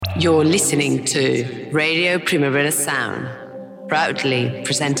You're listening to Radio Primavera Sound, proudly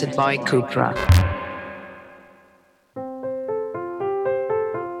presented by Cupra.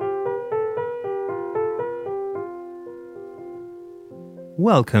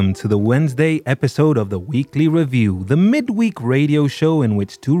 Welcome to the Wednesday episode of the Weekly Review, the midweek radio show in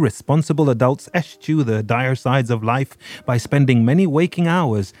which two responsible adults eschew the dire sides of life by spending many waking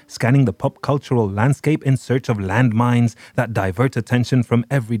hours scanning the pop cultural landscape in search of landmines that divert attention from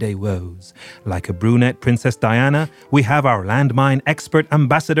everyday woes. Like a brunette Princess Diana, we have our landmine expert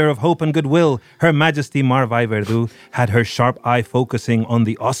ambassador of hope and goodwill. Her Majesty Marvai Verdu had her sharp eye focusing on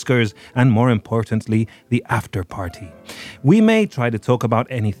the Oscars and, more importantly, the after party. We may try to talk about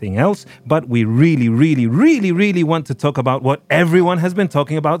anything else, but we really want to talk about what everyone has been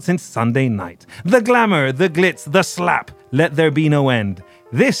talking about since Sunday night. The glamour, the glitz, the slap. Let there be no end.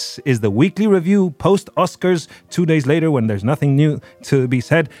 This is the Weekly Review post-Oscars, 2 days later when there's nothing new to be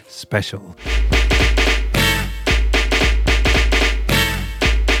said, special.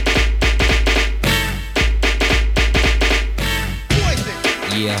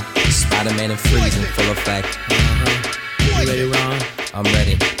 Yeah, Spider-Man and Freeze in full effect. You ready, Ron? I'm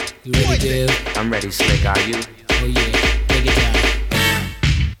ready. You ready, Dave? I'm ready, Slick, are you? Oh yeah, take it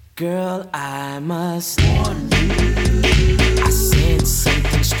down. Girl, I must warn you. I sense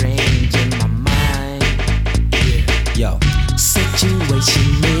something strange in my mind. Yo,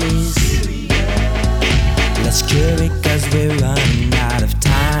 situation is serious. Let's cure it cause we're running out of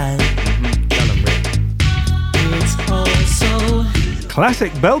time. Tell him, Rick. It's also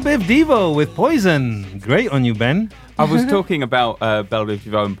Classic Belle Biv DeVoe with Poison. Great on you, Ben. I was talking about Belle Biv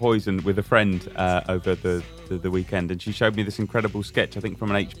DeVoe and Poison with a friend over the weekend, and she showed me this incredible sketch, I think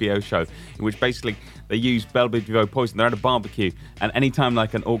from an HBO show, in which basically they use Belle Biv DeVoe, Poison. They're at a barbecue, and anytime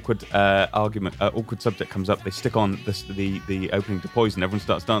like an awkward awkward subject comes up, they stick on the opening to Poison. Everyone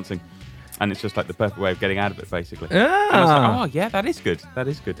starts dancing. And it's just like the perfect way of getting out of it, basically. And I was like, oh, yeah, that is good. That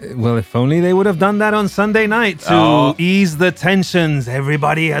is good. Well, if only they would have done that on Sunday night to ease the tensions.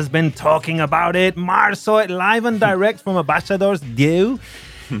 Everybody has been talking about it. Mar saw it live and direct from Ambassadors Dieu.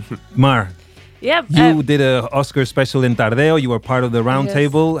 Mar, yeah, you did an Oscar special in Tardeo. You were part of the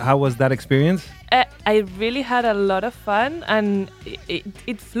roundtable. Yes. How was that experience? I really had a lot of fun, and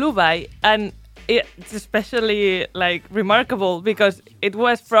it flew by. And it's especially like remarkable because it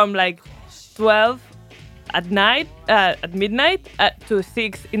was from like 12 at midnight to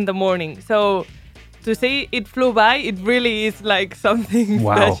 6 in the morning. So to say it flew by, it really is like something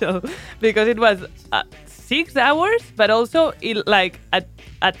special because it was 6 hours, but also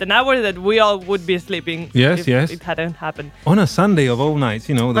at an hour that we all would be sleeping. Yes, if yes. it hadn't happened. On a Sunday of all nights,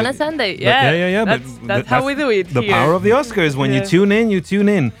 you know. On a Sunday, yeah. Yeah. That's how we do it The here. power of the Oscars. When you tune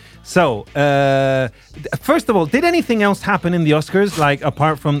in. So, first of all, did anything else happen in the Oscars, like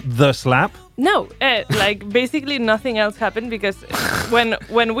apart from the slap? No, like basically nothing else happened because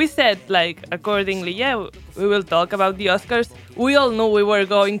when we said like accordingly, we will talk about the Oscars, we all knew we were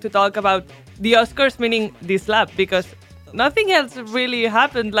going to talk about the Oscars, meaning the slap, because nothing else really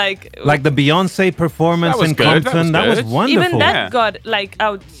happened. Like the Beyonce performance in Compton, that was wonderful. Even that got like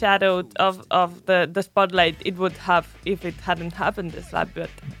outshadowed of the spotlight it would have if it hadn't happened, the slap. But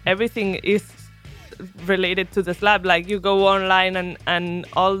everything is related to the slap. Like you go online and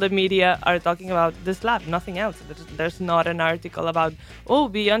all the media are talking about the slap, nothing else. There's not an article about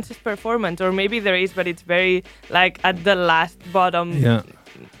Beyonce's performance, or maybe there is, but it's very like at the last bottom. Yeah.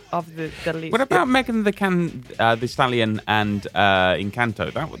 Of the list. What about Megan the Stallion and Encanto?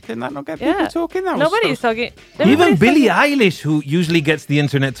 Didn't that not get people talking? Nobody's talking. Even Billie Eilish, who usually gets the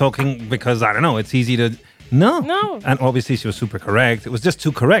internet talking because, I don't know, it's easy to... No. And obviously she was super correct. It was just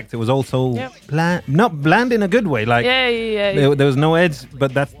too correct. It was also not bland in a good way. Like there was no edge,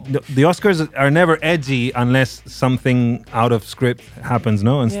 but the Oscars are never edgy unless something out of script happens,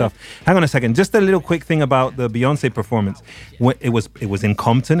 and stuff. Hang on a second. Just a little quick thing about the Beyonce performance. It was in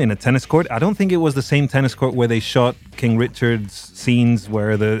Compton in a tennis court. I don't think it was the same tennis court where they shot King Richard's scenes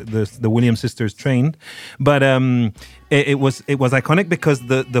where the Williams sisters trained, but it was iconic because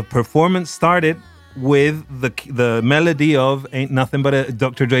the performance started with the melody of Ain't Nothing But a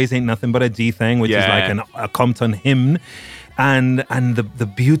Dr. Dre's Ain't Nothing But a G Thing, which is like a Compton hymn, and the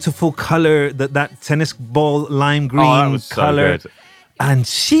beautiful color that tennis ball lime green color. So good. And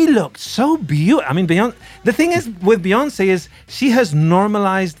she looked so beautiful. I mean, the thing is with Beyonce is she has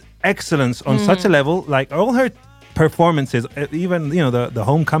normalized excellence on such a level. Like all her performances, even the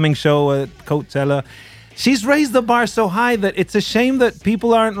Homecoming show at Coachella, she's raised the bar so high that it's a shame that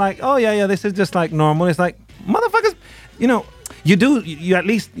people aren't like, oh yeah, this is just like normal. It's like, motherfuckers, you do. You at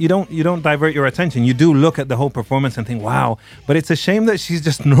least you don't divert your attention. You do look at the whole performance and think, wow. But it's a shame that she's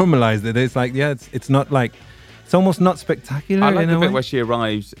just normalized it. It's like, yeah, it's not like. It's almost not spectacular. I like the bit way. where she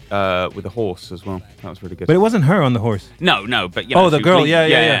arrives with a horse as well. That was really good. But it wasn't her on the horse. No, but you know, the girl,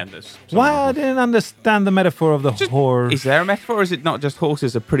 yeah. Why I Why didn't understand the metaphor of the horse. Is there a metaphor, or is it not just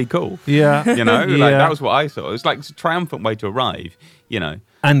horses are pretty cool? Yeah, You know, yeah. like that was what I thought. It was like a triumphant way to arrive. You know,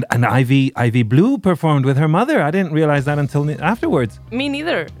 And Ivy Blue performed with her mother. I didn't realize that until afterwards. Me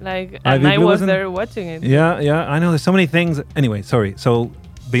neither. Like, Ivy and I Blue was wasn't- there watching it. Yeah. I know there's so many things. Anyway, sorry. So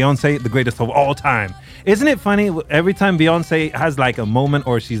Beyonce, the greatest of all time. Isn't it funny? Every time Beyonce has like a moment,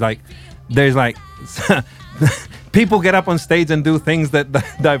 or she's like, there's like people get up on stage and do things that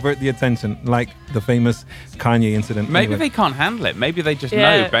divert the attention, like the famous Kanye incident. maybe Anyway. they can't handle it. Maybe they just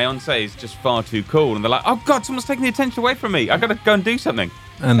Yeah. know Beyonce is just far too cool, and they're like, "Oh God, someone's taking the attention away from me. I got to go and do something."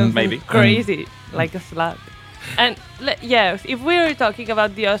 And Maybe. Crazy, like a slap. And if we're talking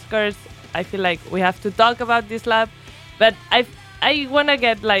about the Oscars, I feel like we have to talk about this slap. But I want to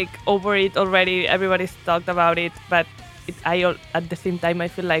get like over it already. Everybody's talked about it, but at the same time, I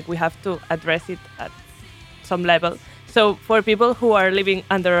feel like we have to address it at some level. So for people who are living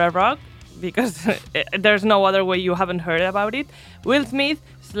under a rock, because there's no other way you haven't heard about it, Will Smith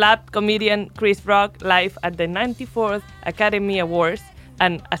slapped comedian Chris Rock live at the 94th Academy Awards.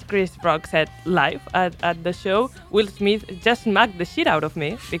 And as Chris Rock said live at the show, Will Smith just smacked the shit out of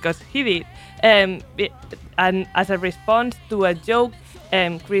me, because he did. And as a response to a joke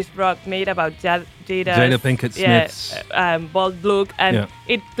Chris Rock made about Jada Pinkett Smith's bald look, and Yeah.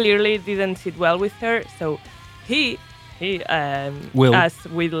 it clearly didn't sit well with her. So he Will. as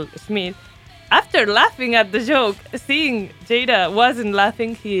Will Smith, after laughing at the joke, seeing Jada wasn't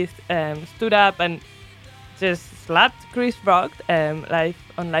laughing, he stood up and just slapped Chris Rock live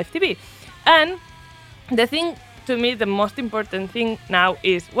on live TV. And the thing, to me, the most important thing now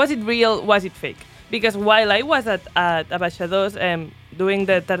is, was it real, was it fake? Because while I was at Abaixados doing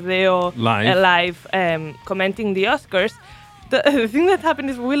the Tardeo Live. commenting the Oscars, the thing that happened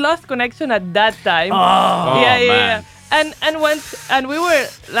is we lost connection at that time. Oh, man. And we were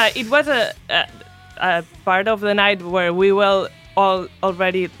like, it was a part of the night where we were all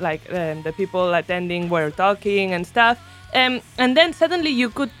already like the people attending were talking and stuff, and then suddenly you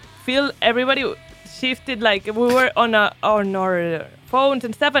could feel everybody shifted, like we were on our phones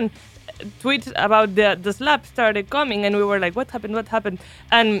and stuff, and tweets about the slap started coming, and we were like, what happened?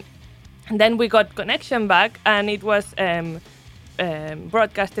 And then we got connection back, and it was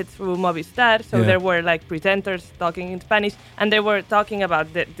broadcasted through Movistar, so there were like presenters talking in Spanish, and they were talking about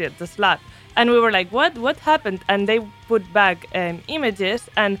the slap, and we were like, what happened? And they put back images,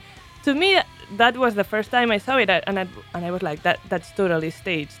 and to me that was the first time I saw it, and I was like, that's totally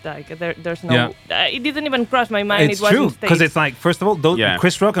staged. Like there's no, it didn't even cross my mind. It's it wasn't true, staged. because it's like, first of all,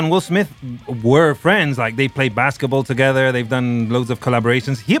 Chris Rock and Will Smith were friends. Like, they played basketball together. They've done loads of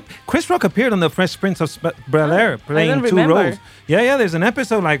collaborations. Chris Rock appeared on The Fresh Prince of Bel-Air, playing two roles. Yeah. There's an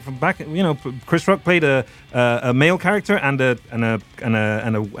episode like from back. Chris Rock played a male character and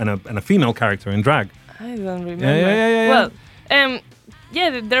a female character in drag. I don't remember. Yeah. Well,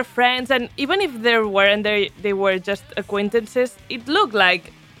 they're friends, and even if they were just acquaintances, it looked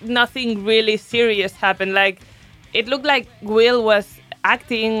like nothing really serious happened. Like, it looked like Will was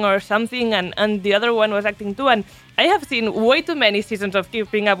acting or something, and the other one was acting too. And I have seen way too many seasons of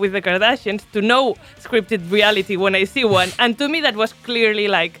Keeping Up with the Kardashians to know scripted reality when I see one. And to me, that was clearly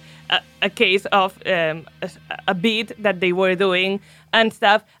like a case of a beat that they were doing and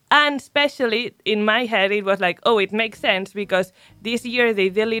stuff. And especially in my head, it was like, oh, it makes sense, because this year they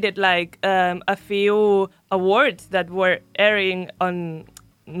deleted like a few awards that were airing on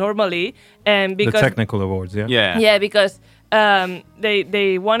normally, because the technical awards, because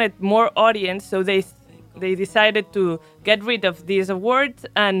they wanted more audience, so they decided to get rid of these awards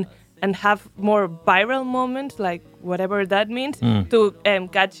and have more viral moments, like whatever that means, to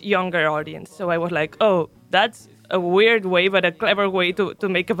catch younger audience. So I was like, oh, that's a weird way, but a clever way to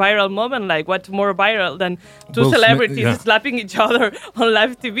make a viral moment. Like, what's more viral than two celebrities slapping each other on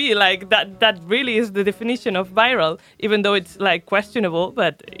live TV? Like, that really is the definition of viral, even though it's like questionable,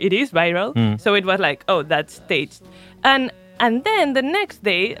 but it is viral. So it was like, oh, that's staged. And then the next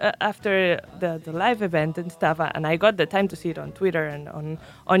day, after the live event and stuff, and I got the time to see it on Twitter and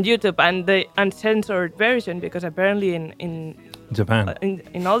on YouTube, and the uncensored version, because apparently in Japan,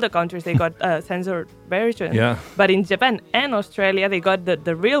 in all the countries they got a censored version. Yeah. But in Japan and Australia they got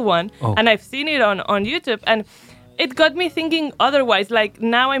the real one, and I've seen it on YouTube, and it got me thinking otherwise. Like,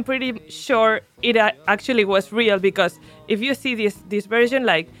 now I'm pretty sure it actually was real, because if you see this version,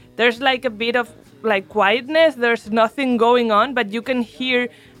 like, there's like a bit of like quietness. There's nothing going on, but you can hear,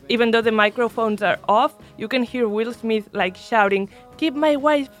 even though the microphones are off, you can hear Will Smith like shouting, "Keep my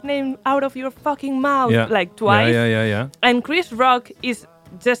wife's name out of your fucking mouth," like twice. Yeah. And Chris Rock is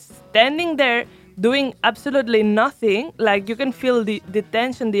just standing there doing absolutely nothing. Like you can feel the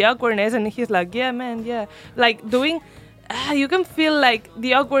tension, the awkwardness, and he's like, "Yeah, man, yeah," like doing. You can feel like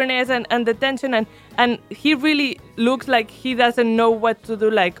the awkwardness and the tension, and he really looks like he doesn't know what to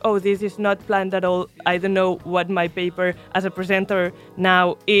do. Like, oh, this is not planned at all. I don't know what my paper as a presenter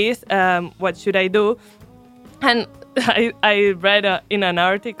now is. What should I do? And I read in an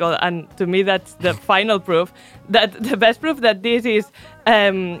article, and to me that's the final proof, that the best proof that this is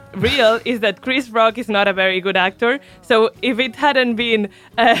real is that Chris Rock is not a very good actor. So if it hadn't been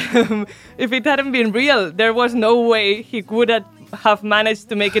real, there was no way he would have managed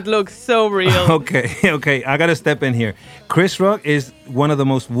to make it look so real. Okay, I gotta step in here. Chris Rock is one of the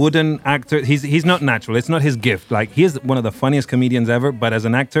most wooden actors. He's not natural. It's not his gift. Like, he is one of the funniest comedians ever, but as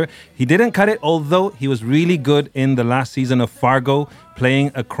an actor, he didn't cut it, although he was really good in the last season of Fargo,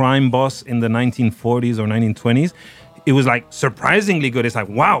 playing a crime boss in the 1940s or 1920s. It was like surprisingly good. It's like,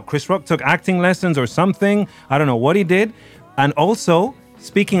 wow, Chris Rock took acting lessons or something. I don't know what he did. And also,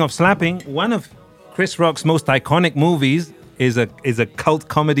 speaking of slapping, one of Chris Rock's most iconic movies is a cult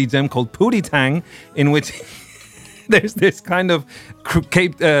comedy gem called Pootie Tang, in which there's this kind of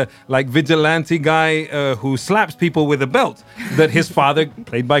like vigilante guy who slaps people with a belt that his father,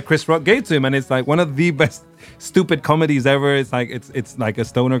 played by Chris Rock, gave to him, and it's like one of the best stupid comedies ever. It's like a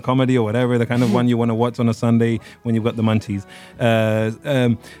stoner comedy or whatever, the kind of one you want to watch on a Sunday when you've got the munchies.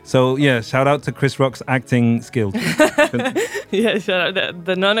 So yeah, shout out to Chris Rock's acting skills. Yeah, shout out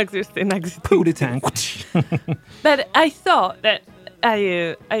the non-existent acting. Pootie Tang. But I thought that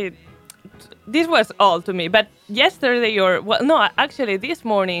I this was all to me. But yesterday, actually this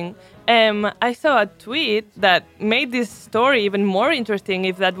morning, I saw a tweet that made this story even more interesting.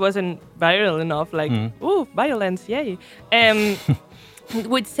 If that wasn't viral enough, like ooh, violence, yay!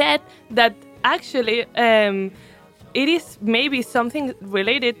 Which said that actually it is maybe something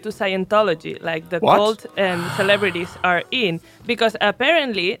related to Scientology, like the cult celebrities are in, because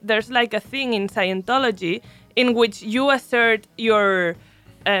apparently there's like a thing in Scientology in which you assert your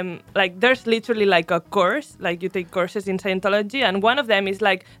like there's literally like a course, like you take courses in Scientology, and one of them is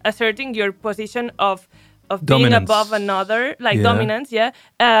like asserting your position of being dominance. Above another, like dominance,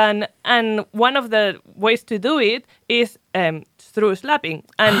 and one of the ways to do it is through slapping,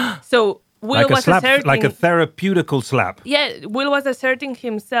 and so Will was asserting, like a therapeutical slap. Yeah, Will was asserting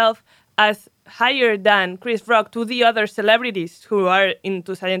himself as higher than Chris Rock to the other celebrities who are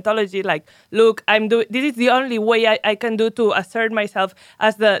into Scientology. Like, look, this is the only way I can do to assert myself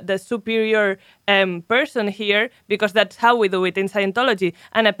as the superior person here, because that's how we do it in Scientology.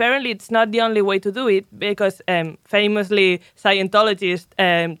 And apparently it's not the only way to do it, because famously Scientologist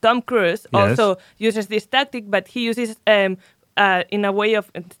Tom Cruise also uses this tactic, but he uses in a way of,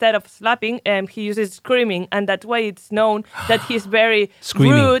 instead of slapping, he uses screaming, and that's why it's known that he's very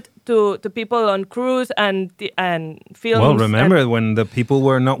rude to people on cruise and films. Well, remember when the people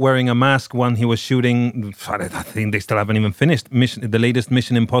were not wearing a mask when he was shooting? I think they still haven't even finished the latest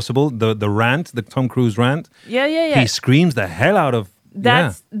Mission Impossible, the Tom Cruise rant. Yeah. He screams the hell out of.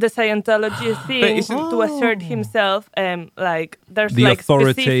 That's the Scientology thing, to assert himself. Like there's the like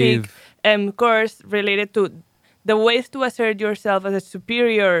authoritative specific course related to the ways to assert yourself as a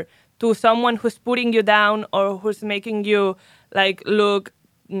superior to someone who's putting you down or who's making you like look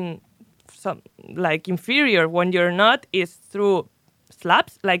like inferior when you're not, is through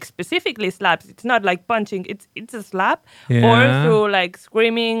slaps, like specifically slaps. It's not like punching, it's a slap, or through like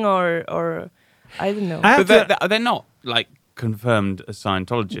screaming or I don't know. But they're not like confirmed as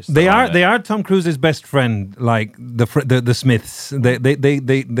Scientologists. They are Tom Cruise's best friend, like the Smiths.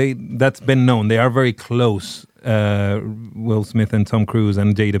 They that's been known. They are very close. Will Smith and Tom Cruise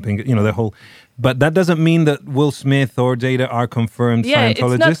and Jada Pinkett, the whole. But that doesn't mean that Will Smith or Jada are confirmed Scientologists.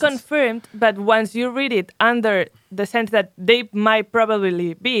 Yeah, it's not confirmed, but once you read it under the sense that they might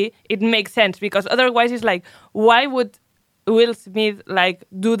probably be, it makes sense, because otherwise it's like, why would Will Smith like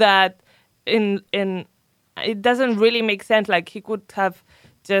do that in it doesn't really make sense. Like, he could have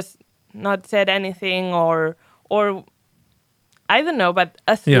just not said anything or I don't know, but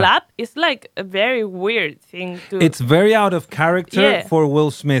a slap is like a very weird thing to... It's very out of character for Will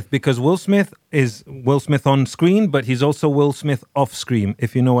Smith, because Will Smith is Will Smith on screen, but he's also Will Smith off screen,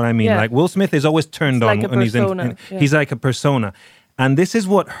 if you know what I mean. Like, Will Smith is always turned on when he's in. He's like a persona. And this is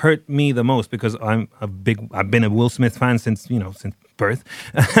what hurt me the most, because I've been a Will Smith fan since birth.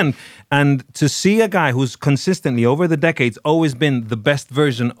 And to see a guy who's consistently over the decades always been the best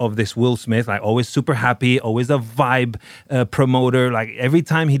version of this Will Smith, like always super happy, always a vibe promoter. Like every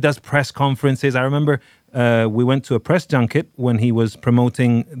time he does press conferences, I remember we went to a press junket when he was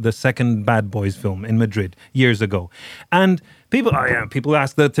promoting the second Bad Boys film in Madrid years ago. And people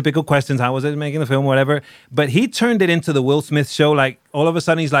ask the typical questions, how was it making the film, whatever. But he turned it into the Will Smith show. Like all of a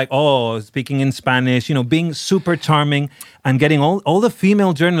sudden he's like, speaking in Spanish, being super charming and getting all the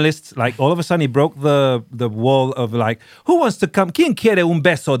female journalists. Like all of a sudden he broke the wall of like, who wants to come? ¿Quién quiere un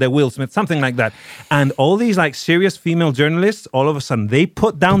beso de Will Smith? Something like that. And all these like serious female journalists, all of a sudden they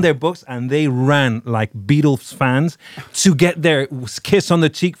put down their books and they ran like Beatles fans to get their kiss on the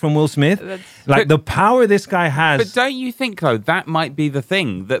cheek from Will Smith. The power this guy has. But don't you think though, that might be the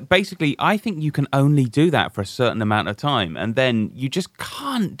thing, that basically I think you can only do that for a certain amount of time and then you just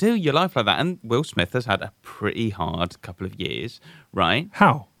can't do your life like that. And Will Smith has had a pretty hard couple of years, right?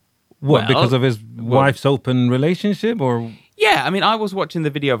 How? What, because of his wife's open relationship or? Yeah, I mean, I was watching the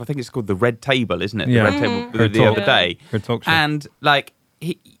video of, I think it's called The Red Table, isn't it? The Red Table the other day. Her talk show. And like,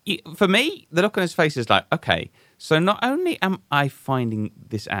 he, for me, the look on his face is like, okay, so not only am I finding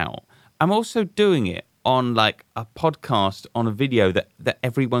this out, I'm also doing it on like a podcast on a video that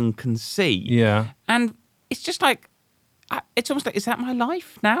everyone can see. Yeah. And it's just like, it's almost like, is that my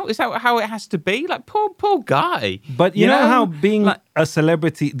life now? Is that how it has to be? Like, poor guy. But you know how being like, a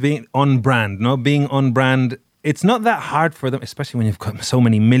celebrity, being on brand, it's not that hard for them, especially when you've got so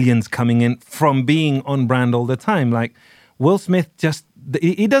many millions coming in from being on brand all the time. Like Will Smith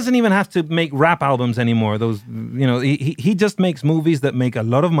he doesn't even have to make rap albums anymore. He just makes movies that make a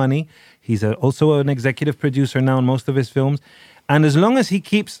lot of money. He's also an executive producer now in most of his films. And as long as he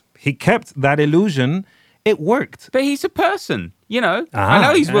kept that illusion, it worked. But he's a person, I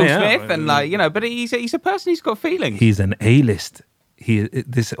know he's Will Smith and but he's a person, he's got feelings. He's an A-list.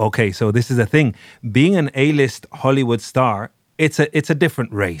 So this is the thing. Being an A-list Hollywood star, it's a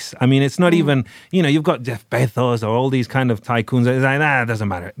different race. I mean, it's not even, you've got Jeff Bezos or all these kind of tycoons. It's like, it doesn't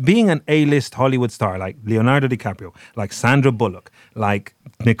matter. Being an A-list Hollywood star like Leonardo DiCaprio, like Sandra Bullock, like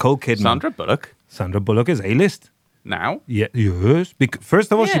Nicole Kidman. Sandra Bullock is A-list. Now? Yeah, yes.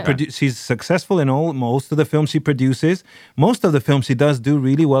 First of all, she's successful in most of the films she produces. Most of the films she does do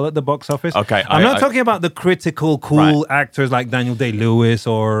really well at the box office. Okay, I'm not talking about the critical, cool actors like Daniel Day-Lewis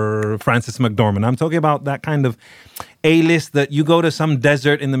or Frances McDormand. I'm talking about that kind of A-list that you go to some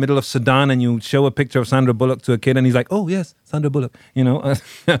desert in the middle of Sudan and you show a picture of Sandra Bullock to a kid and he's like, oh, yes, Sandra Bullock,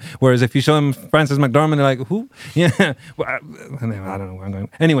 Whereas if you show him Frances McDormand, they're like, who? Yeah. Well, I don't know where I'm going.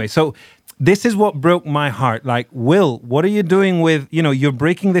 Anyway, so this is what broke my heart. Like, Will, what are you doing with, you're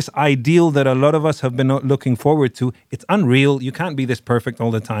breaking this ideal that a lot of us have been looking forward to. It's unreal. You can't be this perfect all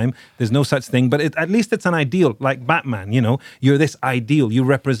the time. There's no such thing. But at least it's an ideal, like Batman, You're this ideal. You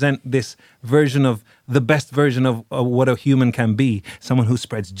represent this version of the best version of what a human can be. Someone who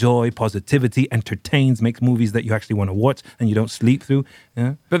spreads joy, positivity, entertains, makes movies that you actually want to watch and you don't sleep through.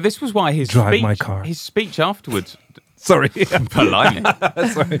 Yeah? But this was why his speech afterwards... Sorry. Politely.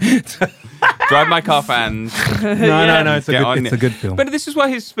 Sorry. Drive My Car fans. No. It's a good film. But this is why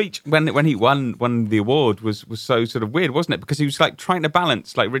his speech, when he won the award, was so sort of weird, wasn't it? Because he was like trying to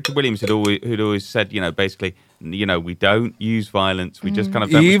balance, like Richard Williams who'd always said, basically, we don't use violence, we just kind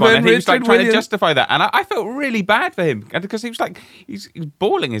of don't respond. And he was like trying to justify that. And I felt really bad for him because he was like, he's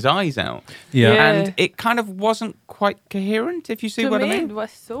bawling his eyes out. Yeah. And it kind of wasn't quite coherent, if you see what I mean. It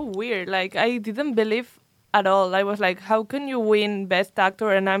was so weird. Like, I didn't believe at all. I was like, how can you win Best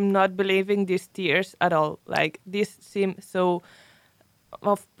Actor? And I'm not believing these tears at all. Like, this seemed so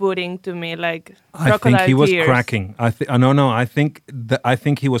off-putting to me. Like, I think he was cracking. I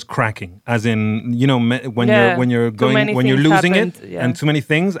think he was cracking. As in, when you're losing it, and too many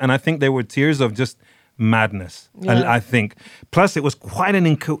things. And I think there were tears of just madness. I think. Plus, it was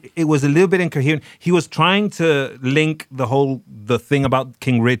it was a little bit incoherent. He was trying to link the thing about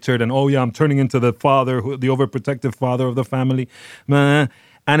King Richard and I'm turning into the father, the overprotective father of the family.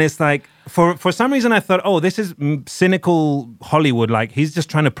 And it's like, for some reason I thought, this is cynical Hollywood. Like, he's just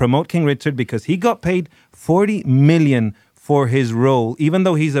trying to promote King Richard because he got paid $40 million for his role, even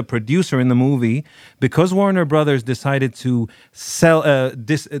though he's a producer in the movie. Because Warner Brothers decided to sell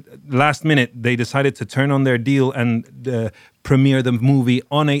last minute, they decided to turn on their deal and premiere the movie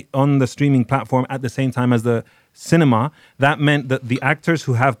on the streaming platform at the same time as the cinema. That meant that the actors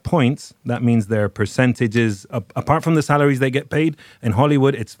who have points, that means their percentages, apart from the salaries they get paid, in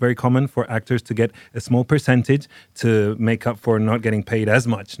Hollywood, it's very common for actors to get a small percentage to make up for not getting paid as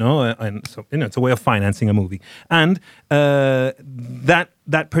much, no? And so, it's a way of financing a movie. And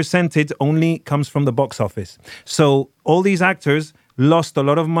that percentage only comes from the box office. So all these actors lost a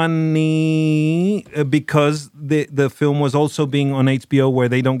lot of money because the film was also being on HBO, where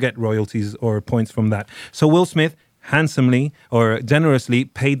they don't get royalties or points from that. So Will Smith handsomely or generously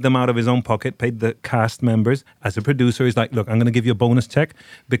paid them out of his own pocket, paid the cast members as a producer. He's like, look, I'm going to give you a bonus check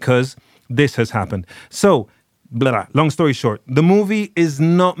because this has happened. So, blah, blah. Long story short, the movie is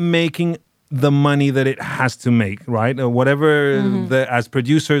not making the money that it has to make, right? Or whatever, as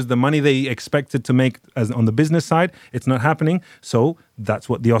producers, the money they expected to make as on the business side, it's not happening. So that's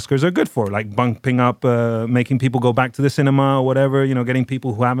what the Oscars are good for, like bumping up, making people go back to the cinema or whatever, getting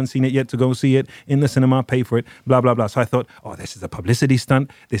people who haven't seen it yet to go see it in the cinema, pay for it, blah, blah, blah. So I thought, oh, this is a publicity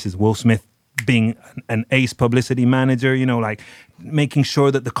stunt. This is Will Smith being an ace publicity manager, like making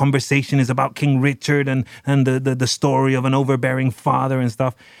sure that the conversation is about King Richard and the story of an overbearing father and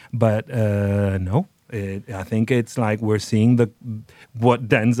stuff. But no, I think it's like we're seeing what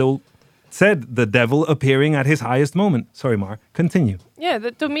Denzel said, the devil appearing at his highest moment. Sorry, Mar, continue. Yeah,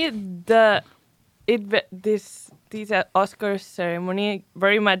 to me, this Oscar ceremony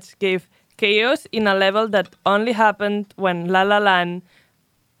very much gave chaos in a level that only happened when La La Land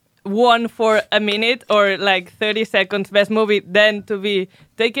won for a minute or like 30 seconds best movie, then to be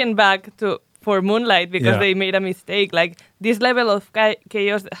taken back for Moonlight because they made a mistake. Like this level of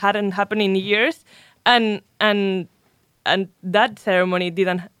chaos hadn't happened in years, and that ceremony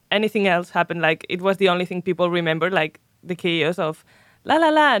didn't anything else happen. Like it was the only thing people remember, like the chaos of La La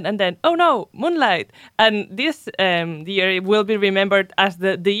Land, and then, oh no, Moonlight. And this year will be remembered as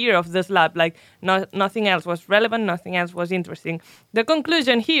the year of the slap. Like, nothing else was relevant, nothing else was interesting. The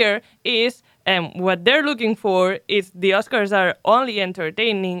conclusion here is what they're looking for is the Oscars are only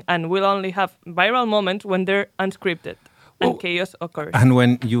entertaining and will only have viral moments when they're unscripted and chaos occurs. And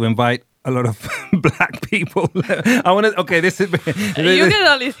when you invite a lot of black people. I want to. Okay, this is. You can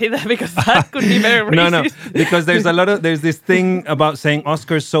only say that because that could be very racist. No, because there's this thing about saying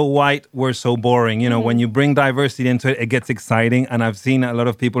Oscars so white, we're so boring. When you bring diversity into it, it gets exciting. And I've seen a lot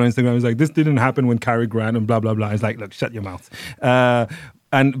of people on Instagram who's like, this didn't happen when Cary Grant and blah blah blah. It's like, look, shut your mouth. But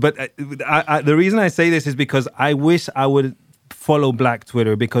the reason I say this is because I wish I would follow Black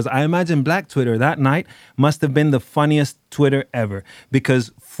Twitter, because I imagine Black Twitter that night must have been the funniest Twitter ever.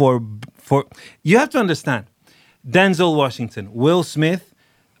 Because for you have to understand, Denzel Washington, Will Smith,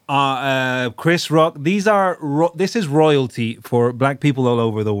 Chris Rock, this is royalty for black people all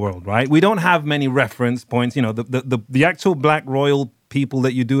over the world, right? We don't have many reference points. The actual black royal people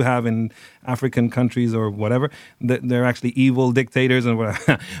that you do have in African countries or whatever, they're actually evil dictators and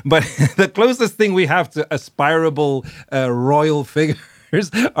whatever. But the closest thing we have to aspirable royal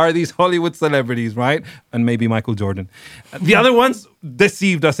figures are these Hollywood celebrities, right? And maybe Michael Jordan. The other ones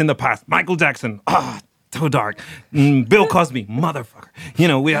deceived us in the past. Michael Jackson, too dark. Bill Cosby, motherfucker.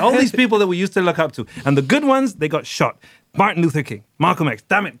 We have all these people that we used to look up to. And the good ones, they got shot. Martin Luther King, Malcolm X,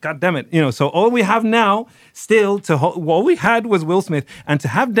 God damn it. So all we have now still all we had was Will Smith. And to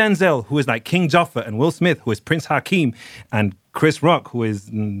have Denzel, who is like King Jaffa, and Will Smith, who is Prince Hakeem, and Chris Rock, who is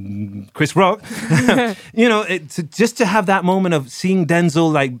Chris Rock, just to have that moment of seeing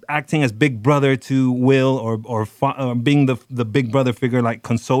Denzel like acting as big brother to Will or being the big brother figure, like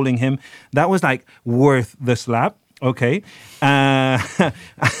consoling him, that was like worth the slap. Okay.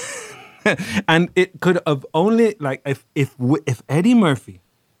 And it could have only, like, if Eddie Murphy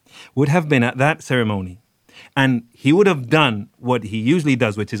would have been at that ceremony and he would have done what he usually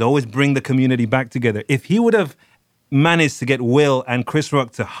does, which is always bring the community back together. If he would have managed to get Will and Chris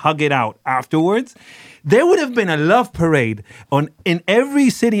Rock to hug it out afterwards, there would have been a love parade in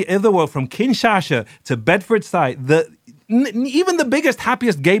every city in the world, from Kinshasa to Bedford-Stuyvesant. Even the biggest,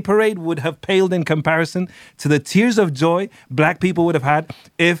 happiest gay parade would have paled in comparison to the tears of joy black people would have had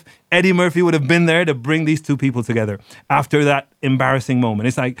if Eddie Murphy would have been there to bring these two people together after that embarrassing moment.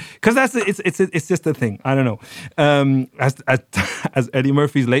 It's like, because it's just a thing. I don't know. As Eddie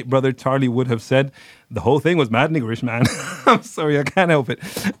Murphy's late brother Charlie would have said, the whole thing was mad niggerish, man. I'm sorry, I can't help it.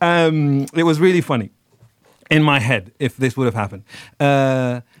 It was really funny in my head if this would have happened.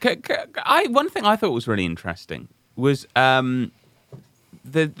 One thing I thought was really interesting was there's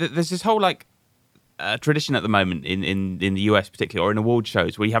this whole tradition at the moment in the US particularly, or in award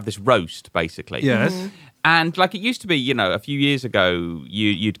shows, where you have this roast basically. Yes. Mm-hmm. And like it used to be, a few years ago,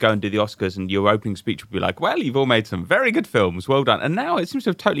 you'd go and do the Oscars and your opening speech would be like, well, you've all made some very good films, well done. And now it seems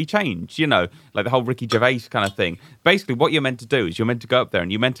to have totally changed, like the whole Ricky Gervais kind of thing. Basically, what you're meant to do is you're meant to go up there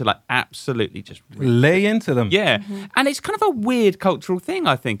and you're meant to absolutely just lay into them. Yeah. Mm-hmm. And it's kind of a weird cultural thing,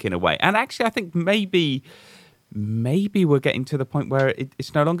 I think, in a way. And actually, I think maybe we're getting to the point where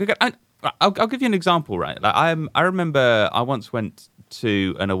it's no longer good. I'll give you an example, right? Like I remember I once went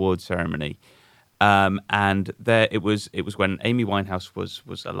to an award ceremony And there it was when Amy Winehouse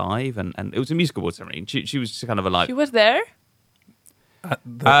was alive, and it was a music awards ceremony. And she was kind of alive. She was there?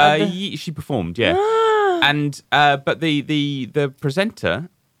 She performed, yeah. And but the presenter,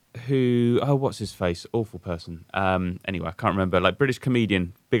 who what's his face? Awful person. Anyway, I can't remember. Like British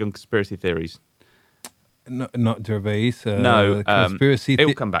comedian, big on conspiracy theories. No, not Gervais. No, conspiracy.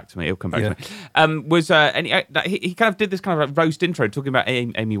 It'll come back to me. To me. He kind of did this kind of like roast intro talking about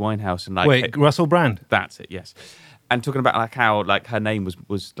Amy Winehouse and like. Wait, Russell Brand. That's it. Yes, and talking about like how like her name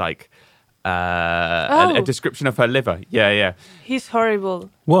was like a description of her liver. Yeah. He's horrible.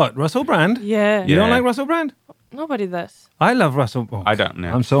 What, Russell Brand? Yeah. You don't like Russell Brand? Nobody does. I love Russell. Oh, I don't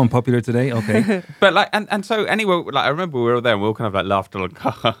know. I'm so unpopular today. Okay. But like, and so anyway, like I remember we were all there and we all kind of like laughed along.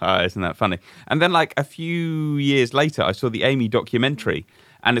 Isn't that funny? And then like a few years later, I saw the Amy documentary,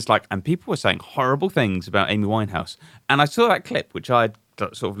 and it's like, and people were saying horrible things about Amy Winehouse, and I saw that clip which I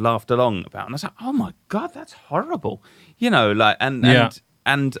sort of laughed along about, and I was like, oh my god, that's horrible. You know, like,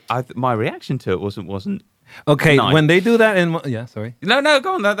 and my reaction to it wasn't. Okay, nice. When they do that sorry. No,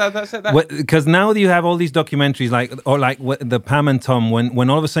 go on. That's it. Because now you have all these documentaries, like the Pam and Tom, when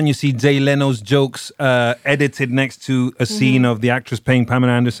all of a sudden you see Jay Leno's jokes edited next to a scene of the actress playing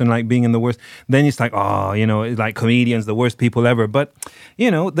Pamela Anderson, like being in the worst. Then it's like, it's like comedians, the worst people ever. But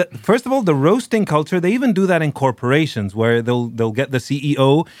first of all, the roasting culture, they even do that in corporations where they'll get the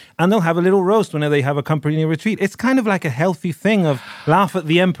CEO and they'll have a little roast whenever they have a company retreat. It's kind of like a healthy thing of laugh at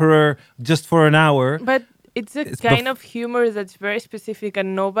the emperor just for an hour. But it's kind of humor that's very specific,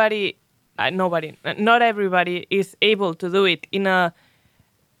 and not everybody is able to do it in a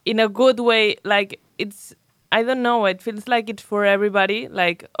good way. Like I don't know, it feels like it's for everybody.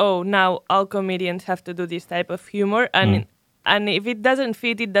 Like, now all comedians have to do this type of humor, and if it doesn't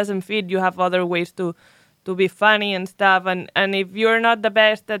fit, it doesn't fit. You have other ways to be funny and stuff, and if you're not the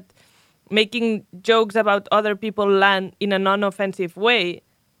best at making jokes about other people land in a non-offensive way,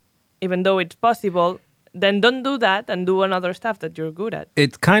 even though it's possible, then don't do that and do another stuff that you're good at.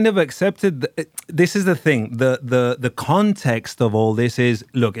 It's kind of accepted. This is the thing. The context of all this is,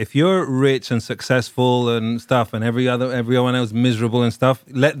 look, if you're rich and successful and stuff, and everyone else miserable and stuff,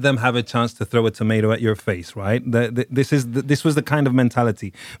 let them have a chance to throw a tomato at your face, right? This was the kind of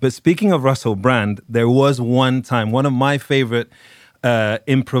mentality. But speaking of Russell Brand, there was one time, one of my favorite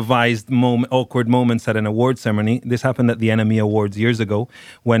improvised awkward moments at an award ceremony. This happened at the NME Awards years ago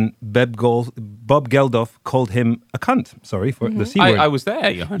when Bob Geldof called him a cunt. Sorry for the C word. I was there.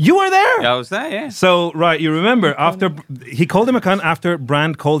 You were there? Yeah, I was there, yeah. So, right, you remember, after he called him a cunt after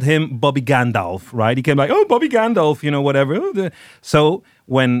Brand called him Bobby Gandalf, right? He came like, Bobby Gandalf, whatever. So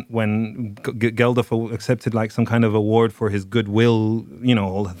when Geldof accepted like some kind of award for his goodwill,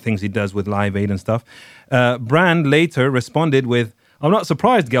 all the things he does with Live Aid and stuff, Brand later responded with, I'm not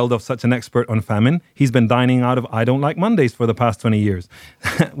surprised Geldof's such an expert on famine. He's been dining out of I Don't Like Mondays for the past 20 years,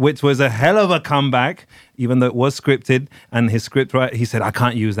 which was a hell of a comeback, even though it was scripted. And his scriptwriter, he said, I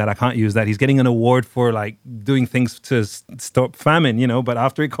can't use that. He's getting an award for like doing things to stop famine, But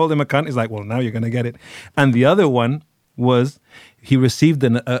after he called him a cunt, he's like, well, now you're going to get it. And the other one was he received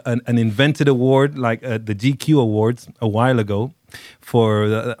an invented award, like the GQ Awards a while ago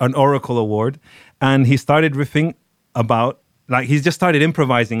for an Oracle Award. And he started riffing about, like, he's just started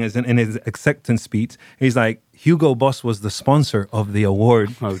improvising in his acceptance speech. He's like, Hugo Boss was the sponsor of the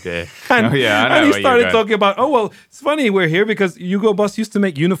award. Oh, dear. And, I know. And he started talking about, it's funny, we're here because Hugo Boss used to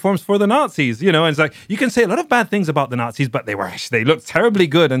make uniforms for the Nazis, And it's like, you can say a lot of bad things about the Nazis, but they looked terribly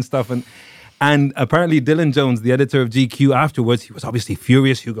good and stuff. And apparently Dylan Jones, the editor of GQ, afterwards, he was obviously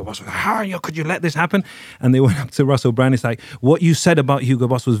furious. Hugo Boss was like, how could you let this happen? And they went up to Russell Brand. It's like, what you said about Hugo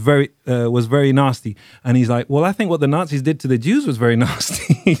Boss was very nasty. And he's like, well, I think what the Nazis did to the Jews was very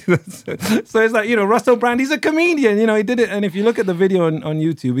nasty. So it's like, Russell Brand, he's a comedian. He did it. And if you look at the video on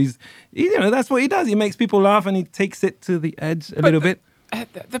YouTube, he's that's what he does. He makes people laugh and he takes it to the edge a little bit.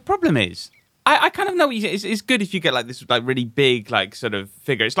 The problem is, I kind of know it's good if you get like this like really big like sort of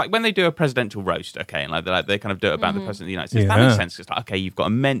figure. It's like when they do a presidential roast, okay, and like they kind of do it about the president of the United States. Yeah. That makes sense. It's like, okay, you've got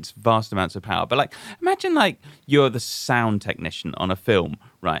immense, vast amounts of power, but like imagine like you're the sound technician on a film,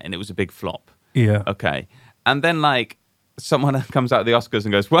 right, and it was a big flop. Yeah. Okay, and then like someone comes out of the Oscars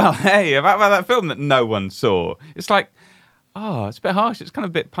and goes, well, hey, about that film that no one saw. It's like, it's a bit harsh. It's kind of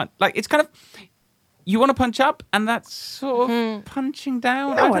a bit it's kind of. You want to punch up, and that's sort of punching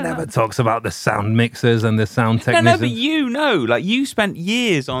down. No one ever talks about the sound mixers and the sound technicians. No, but like you spent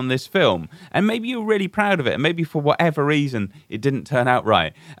years on this film, and maybe you're really proud of it, and maybe for whatever reason it didn't turn out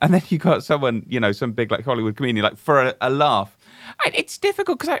right, and then you got someone, some big like Hollywood comedian, like for a laugh. It's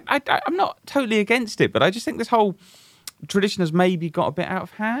difficult because I'm not totally against it, but I just think this whole tradition has maybe got a bit out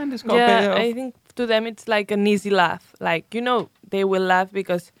of hand? It's got a bit I think to them it's like an easy laugh. Like, they will laugh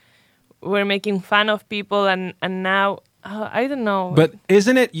because we're making fun of people and now, I don't know. But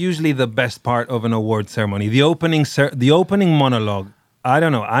isn't it usually the best part of an award ceremony? The opening monologue. I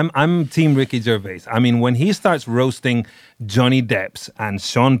don't know. I'm Team Ricky Gervais. I mean, when he starts roasting Johnny Depp's and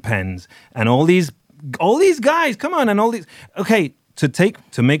Sean Penn's and all these guys, come on, and all these. Okay,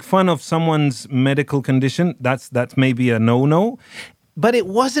 to make fun of someone's medical condition, that's maybe a no. But it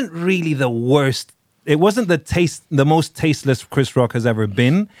wasn't really the worst. It wasn't the most tasteless Chris Rock has ever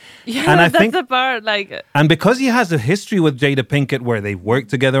been. Yeah, and that's the part. And because he has a history with Jada Pinkett, where they've worked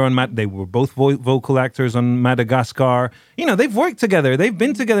together on they were both vocal actors on Madagascar. They've worked together. They've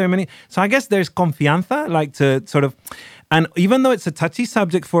been together many. So I guess there's confianza, to sort of. And even though it's a touchy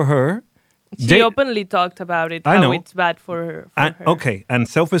subject for her. She openly talked about it, how it's bad for her. Okay, and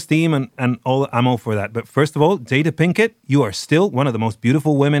self-esteem and all, I'm all for that. But first of all, Jada Pinkett, you are still one of the most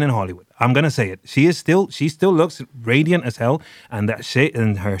beautiful women in Hollywood. I'm going to say it. She still looks radiant as hell, and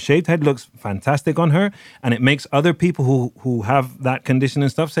her shaved head looks fantastic on her, and it makes other people who have that condition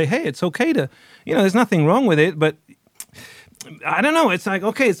and stuff say, hey, it's okay to, there's nothing wrong with it, but I don't know. It's like,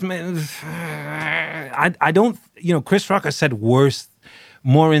 okay, I don't, Chris Rock has said worse,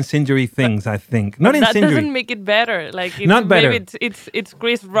 more incendiary things, I think. Not incendiary. That doesn't make it better. Not better. Maybe it's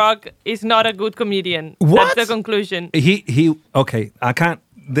Chris Rock is not a good comedian. What? That's the conclusion. Okay, I can't.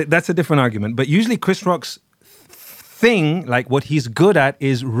 That's a different argument. But usually Chris Rock's thing, like what he's good at,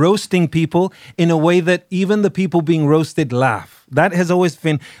 is roasting people in a way that even the people being roasted laugh. That has always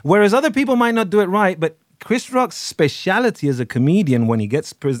been. Whereas other people might not do it right, but Chris Rock's speciality as a comedian when he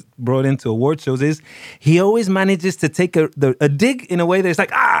gets brought into award shows is he always manages to take a dig in a way that's like,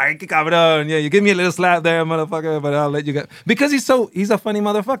 cabrón, yeah, you give me a little slap there, motherfucker, but I'll let you go. Because he's a funny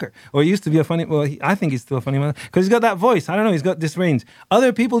motherfucker. Or he used to be a funny, I think he's still a funny motherfucker. Because he's got that voice. I don't know, he's got this range.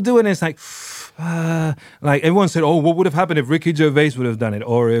 Other people do it and it's like everyone said, what would have happened if Ricky Gervais would have done it?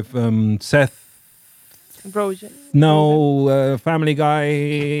 Or if Seth... Rogen. No, Family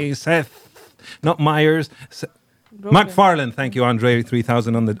Guy, Seth... Not Myers. MacFarlane, thank you, Andre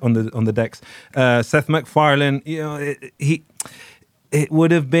 3000 on the decks. Seth MacFarlane, it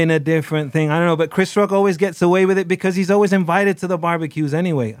would have been a different thing. I don't know, but Chris Rock always gets away with it because he's always invited to the barbecues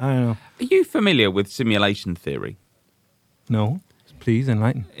anyway. I don't know. Are you familiar with simulation theory? No. Please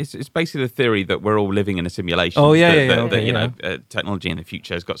enlighten. It's basically the theory that we're all living in a simulation. Oh yeah. Technology in the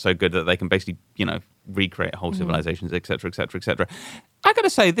future has got so good that they can basically recreate whole civilizations, etc., etc., etc. I got to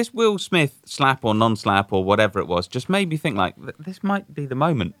say, this Will Smith slap or non-slap or whatever it was just made me think like this might be the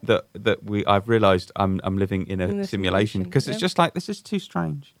moment that I've realised I'm living in a simulation because it's just like this is too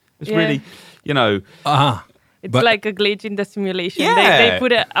strange. It's really, It's like a glitch in the simulation. Yeah. They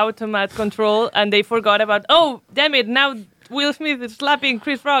put an automatic control and they forgot about, damn it, now Will Smith is slapping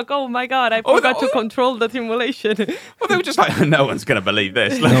Chris Rock. Oh my God, I forgot to control the simulation. Well, they were just like, no one's going to believe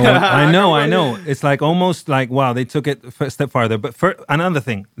this. No, I know. It's like almost like, wow, they took it a step farther. But for another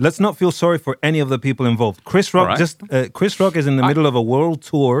thing, let's not feel sorry for any of the people involved. Chris Rock Chris Rock is in the middle of a world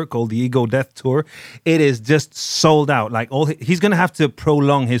tour called the Ego Death Tour. It is just sold out. Like he's going to have to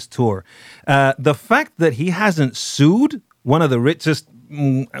prolong his tour. The fact that he hasn't sued one of the richest,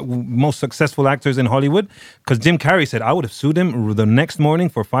 most successful actors in Hollywood, because Jim Carrey said I would have sued him the next morning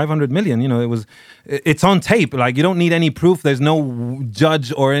for $500 million. It's on tape. Like you don't need any proof. There's no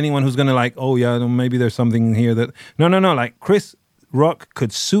judge or anyone who's gonna like, oh yeah, maybe there's something here that no. Like Chris Rock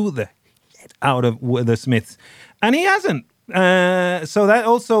could sue the shit out of the Smiths, and he hasn't. So that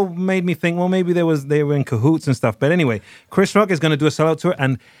also made me think, well, maybe they were in cahoots and stuff. But anyway, Chris Rock is going to do a sellout tour,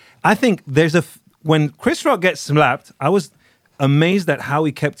 and I think when Chris Rock gets slapped, I was amazed at how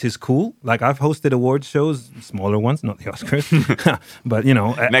he kept his cool. Like I've hosted award shows, smaller ones, not the Oscars, but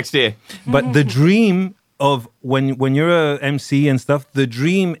next year. But the dream of when you're a MC and stuff, the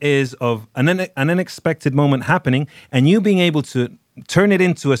dream is of an unexpected moment happening, and you being able to turn it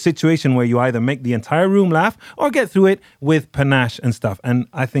into a situation where you either make the entire room laugh or get through it with panache and stuff. And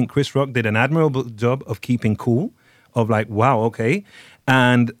I think Chris Rock did an admirable job of keeping cool, of like, wow, okay.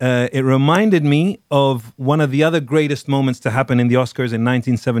 And it reminded me of one of the other greatest moments to happen in the Oscars in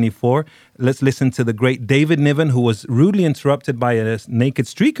 1974. Let's listen to the great David Niven, who was rudely interrupted by a naked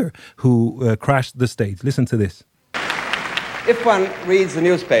streaker who crashed the stage. Listen to this. If one reads the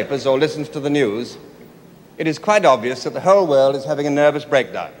newspapers or listens to the news, it is quite obvious that the whole world is having a nervous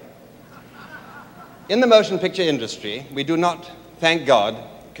breakdown. In the motion picture industry, we do not, thank God,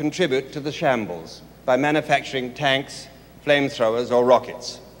 contribute to the shambles by manufacturing tanks, flamethrowers, or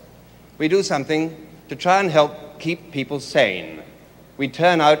rockets. We do something to try and help keep people sane. We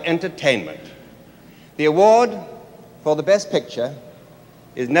turn out entertainment. The award for the Best Picture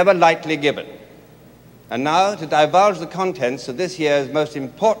is never lightly given. And now, to divulge the contents of this year's most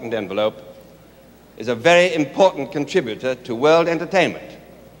important envelope is a very important contributor to world entertainment,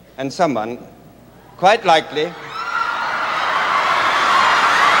 and someone, quite likely,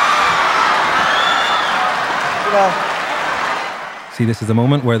 See, this is the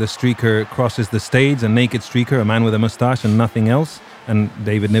moment where the streaker crosses the stage, a naked streaker, a man with a mustache and nothing else, and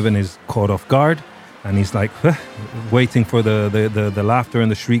David Niven is caught off guard, and he's like, waiting for the laughter and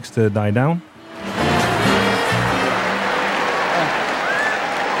the shrieks to die down.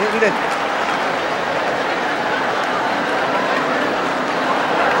 Isn't it?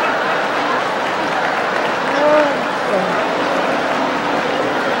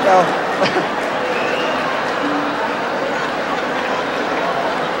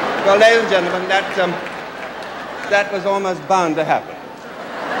 Well, ladies and gentlemen, that was almost bound to happen.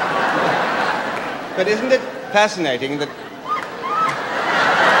 But isn't it fascinating to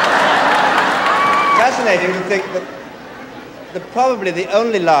think that probably the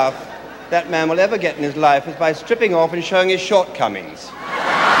only laugh that man will ever get in his life is by stripping off and showing his shortcomings.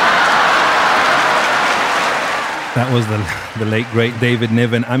 That was the late, great David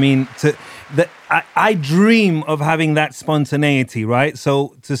Niven. I mean, I dream of having that spontaneity, right?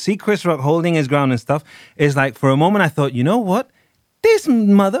 So to see Chris Rock holding his ground and stuff is like, for a moment I thought, you know what? This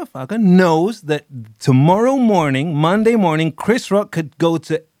motherfucker knows that tomorrow morning, Monday morning, Chris Rock could go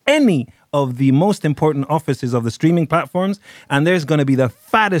to any of the most important offices of the streaming platforms, and there's going to be the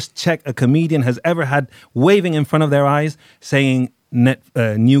fattest check a comedian has ever had waving in front of their eyes saying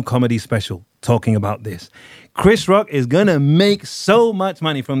new comedy special talking about this. Chris Rock is going to make so much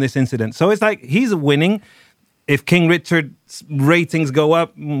money from this incident. So it's like he's winning. If King Richard's ratings go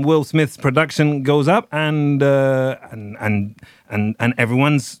up, Will Smith's production goes up, and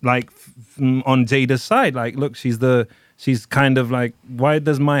everyone's like on Jada's side. Like, look, she's kind of like, why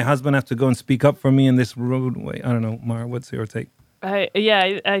does my husband have to go and speak up for me in this roadway? I don't know, Mara, what's your take? I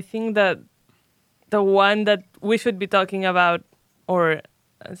think that the one that we should be talking about or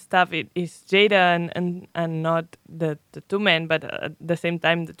stuff is Jada and not the two men, but at the same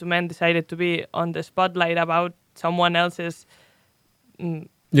time the two men decided to be on the spotlight about someone else's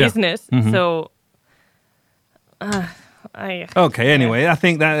business. Mm-hmm. So okay, anyway, I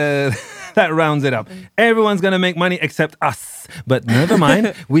think that that rounds it up. Everyone's going to make money except us, but never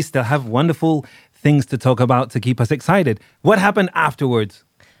mind. We still have wonderful things to talk about to keep us excited. What happened afterwards?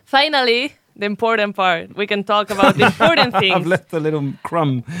 Finally, the important part. We can talk about the important things. I've left a little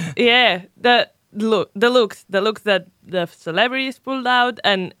crumb. Yeah, the looks that the celebrities pulled out,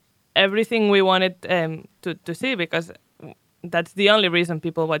 and everything we wanted to see, because that's the only reason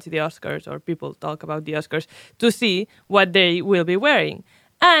people watch the Oscars or people talk about the Oscars, to see what they will be wearing.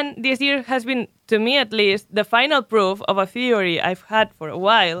 And this year has been, to me at least, the final proof of a theory I've had for a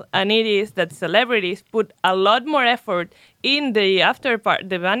while, and it is that celebrities put a lot more effort in the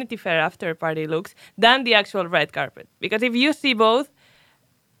Vanity Fair after party looks than the actual red carpet. Because if you see both,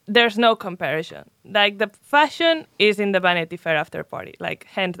 there's no comparison. Like, the fashion is in the Vanity Fair after party, like,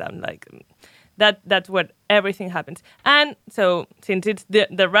 hands down, like... That's where everything happens. And so, since it's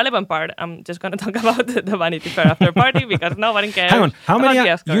the relevant part, I'm just going to talk about the Vanity Fair after party because nobody cares. Hang on, how many?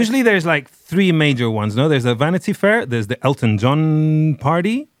 Oscars. Usually there's like three major ones, no? There's the Vanity Fair, there's the Elton John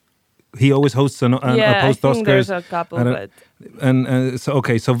party. He always hosts a post-Oscars. I think there's a couple, but...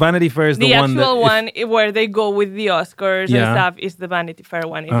 So Vanity Fair is the one that... The actual one where they go with the Oscars and stuff is the Vanity Fair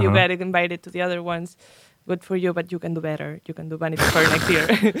one. If you get invited to the other ones... Good for you, but you can do better. You can do Vanity Fair next year.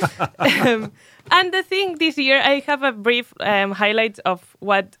 And the thing this year, I have a brief highlights of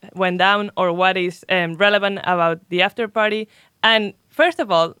what went down or what is relevant about the after party. And first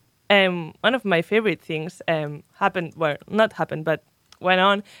of all, one of my favorite things happened, well, not happened, but went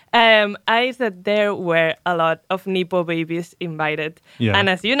on, is that there were a lot of Nepo babies invited. Yeah. And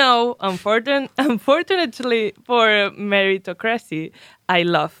as you know, unfortunately for meritocracy, I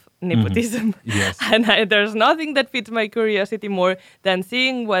love nepotism. Mm-hmm. Yes. And there's nothing that fits my curiosity more than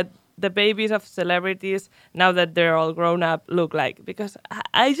seeing what the babies of celebrities, now that they're all grown up, look like. Because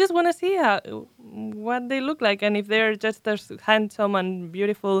I just want to see what they look like, and if they're just as handsome and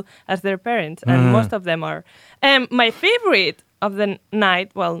beautiful as their parents. And most of them are. My favorite of the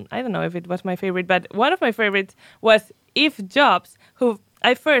night, well, I don't know if it was my favorite, but one of my favorites was Eve Jobs, who...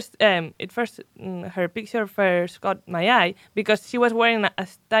 her picture first caught my eye because she was wearing a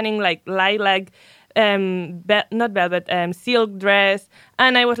stunning like lilac, not velvet, silk dress,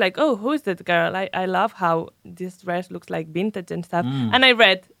 and I was like, oh, who's that girl? I love how this dress looks like vintage and stuff. And I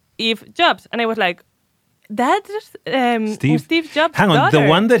read Eve Jobs, and I was like, That's Steve Jobs' Hang on, daughter. the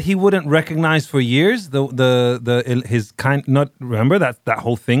one that he wouldn't recognize for years. His kind. Not remember that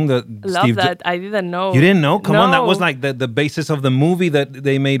whole thing that Love Steve. that. I didn't know. You didn't know? Come on, that No. was like the basis of the movie that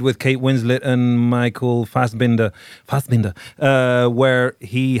they made with Kate Winslet and Michael Fassbinder, where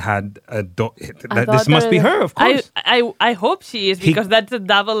he had a this must be her, of course. I hope she is, because that's a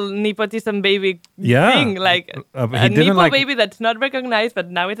double nepotism baby thing. Like a didn't nepo like- baby that's not recognized, but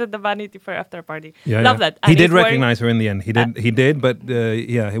now it's at the Vanity Fair after party. Yeah, Love yeah. that. He And did he's wearing- recognize her in the end. He did, but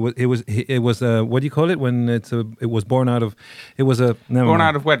it was what do you call it when it was born out of? It was a Born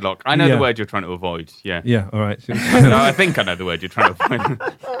out of wedlock. I know Yeah. the word you're trying to avoid. Yeah. Yeah, all right. No, I think I know the word you're trying to avoid.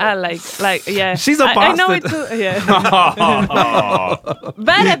 yeah. She's a I know it bastard. too. Yeah.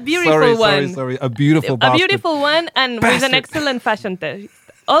 But a beautiful one. Sorry, a beautiful A bastard. beautiful one, and with Bastard. an excellent fashion taste.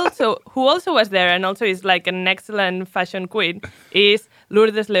 Who also was there and also is like an excellent fashion queen is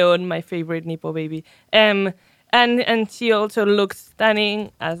Lourdes León, my favorite Nepo baby. And she also looks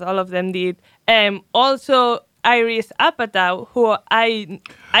stunning, as all of them did. Also Iris Apatow, who I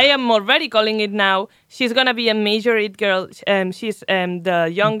am already calling it now. She's gonna be a major it girl. She's the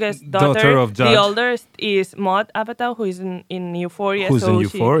youngest daughter of Judge. The oldest is Maud Apatow, who is in Euphoria. Who's so in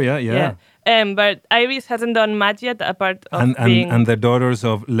Euphoria, yeah. But Iris hasn't done much yet, apart of and the daughters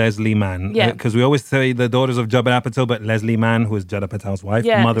of Leslie Mann. Yeah. Because we always say the daughters of Judd Apatow, but Leslie Mann, who is Judd Apatow's wife,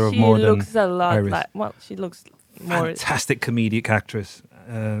 mother of more she than looks a lot Iris. like. Well, she looks more. Fantastic comedic actress.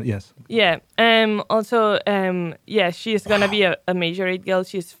 Yes. Yeah. Also, she's gonna be a major it girl.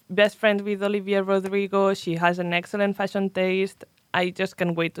 She's best friend with Olivia Rodrigo. She has an excellent fashion taste. I just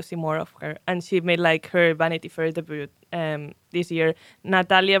can't wait to see more of her. And she made like her Vanity Fair debut this year.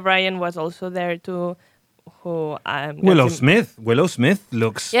 Natalia Bryan was also there too. Who Willow Smith. Willow Smith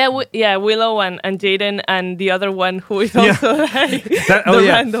looks. Willow and Jaden and the other one who is also like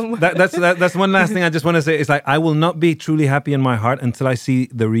random one. That's one last thing I just want to say. It's like I will not be truly happy in my heart until I see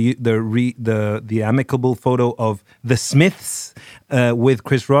the amicable photo of the Smiths with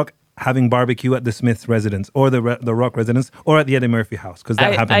Chris Rock having barbecue at the Smiths residence or the Rock residence or at the Eddie Murphy house, because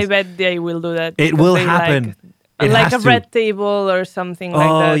that happens. I bet they will do that. It because will they happen. It like a has to. red table or something like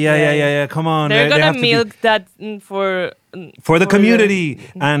that. Oh yeah. Come on, They're they have gonna to be- milk that for the community,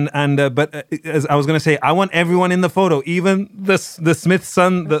 but as I was gonna say, I want everyone in the photo, even the Smith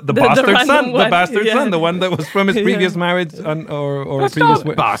son, the bastard random son, the one, bastard yeah. son, the one that was from his previous marriage or That's previous.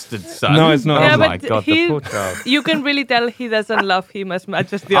 not bastard son. No, it's not. Oh Yeah, my but God, the poor child. you can really tell he doesn't love him as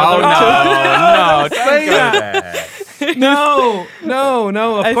much as the Oh other no, two. don't go there. No.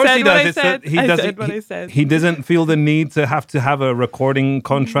 Of I course said he what does. I It's said. that he I doesn't. said what I said. He doesn't feel the need to have a recording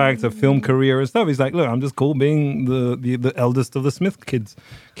contract, a film career, and stuff. He's like, look, I'm just cool being the eldest of the Smith kids,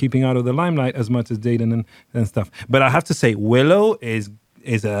 keeping out of the limelight as much as Jaden and stuff. But I have to say, Willow is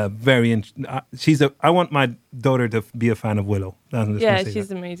a very. I want my daughter to be a fan of Willow. Yeah, she's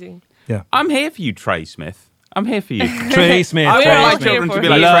amazing. Yeah. I'm here for you, Trey Smith. I'm here for you. Trey Smith. I We're want all my here children for to be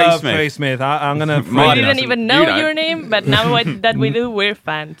him. like Love Trey Smith. Trey Smith. I'm gonna. We Mine didn't doesn't. even know You don't. your name, but now that we do, we're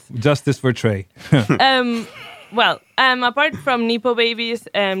fans. Justice for Trey. Apart from Nepo babies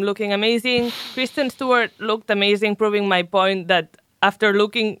looking amazing, Kristen Stewart looked amazing, proving my point that after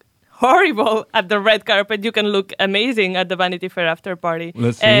looking horrible at the red carpet, you can look amazing at the Vanity Fair after party.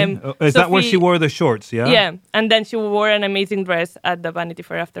 Let's see. Is that where she wore the shorts? Yeah. Yeah, and then she wore an amazing dress at the Vanity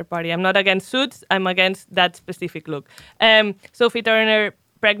Fair after party. I'm not against suits. I'm against that specific look. Sophie Turner,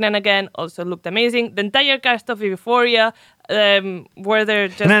 pregnant again, also looked amazing. The entire cast of Euphoria were there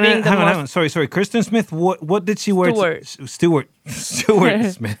just being the hang most... on. Sorry. Kristen Smith, what did she wear? Stewart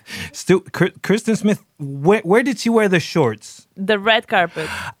Smith. Kristen Smith, where did she wear the shorts? The red carpet.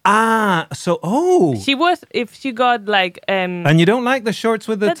 She was, if she got like... and you don't like the shorts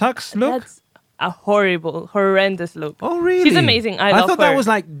with the tux look? That's a horrendous look. Oh, really? She's amazing. I love thought her. that was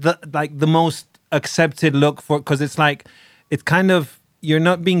like the most accepted look for, because it's like, it's kind of, you're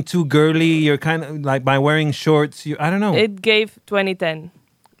not being too girly. You're kind of like, by wearing shorts, I don't know. It gave 2010.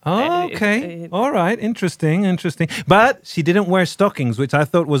 Oh, okay. All right. Interesting. But she didn't wear stockings, which I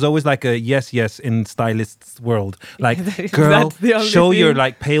thought was always like a yes in stylists' world. Like, girl, show your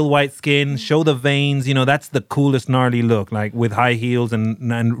like pale white skin, show the veins. That's the coolest gnarly look, like with high heels and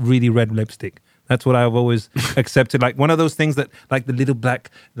really red lipstick. That's what I've always accepted. Like one of those things that, like the little black,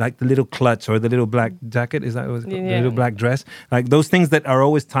 like the little clutch or the little black jacket. Is that what it's called? The little black dress? Like those things that are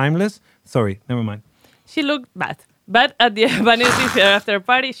always timeless. Sorry, never mind. She looked bad. But at the Vanity Fair after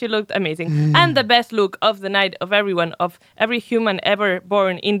party, she looked amazing. And the best look of the night of everyone, of every human ever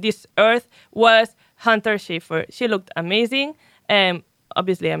born in this earth, was Hunter Schafer. She looked amazing.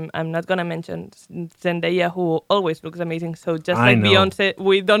 obviously I'm not gonna mention Zendaya, who always looks amazing. So just like Beyonce,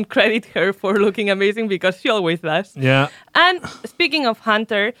 we don't credit her for looking amazing because she always does. Yeah. And speaking of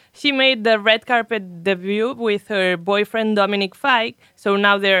Hunter, she made the red carpet debut with her boyfriend Dominic Fike. So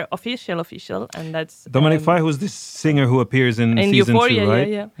now they're official, and that's Dominic Fike, who's this singer who appears in season Euphoria, 2,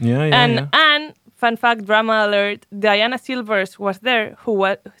 right? Yeah. And fun fact, drama alert: Diana Silvers was there,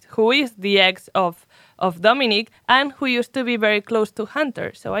 who is the ex of Dominic and who used to be very close to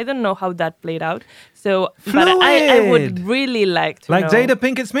Hunter. So I don't know how that played out. So, but I would really like to know. Jada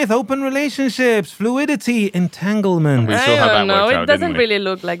Pinkett Smith, open relationships, fluidity, entanglement. We saw how that know. worked out, It doesn't didn't we? really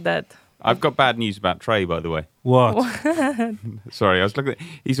look like that. I've got bad news about Trey, by the way. What? Sorry, I was looking at...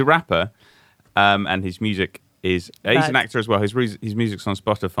 He's a rapper, and his music is... he's an actor as well. His music's on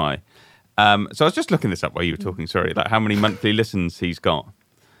Spotify. So I was just looking this up while you were talking, sorry, like how many monthly listens he's got.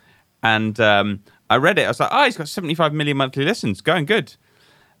 And I read it. I was like, he's got 75 million monthly listens. Going good.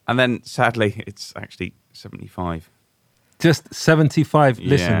 And then, sadly, it's actually 75. Just 75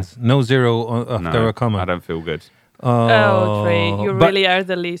 listens. No zero after a comma. I don't feel good. Oh, Trey, you really are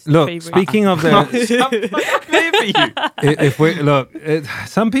the least favorite. Speaking of the...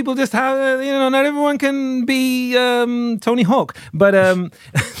 some people just have, not everyone can be Tony Hawk. But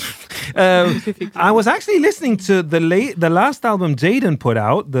I was actually listening to the last album Jaden put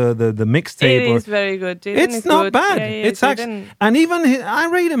out, the mixtape. It is very good. Jaden it's is not good. bad. Yeah, It's actually, and even I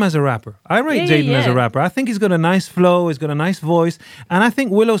rate him as a rapper. I rate Jaden as a rapper. I think he's got a nice flow. He's got a nice voice, and I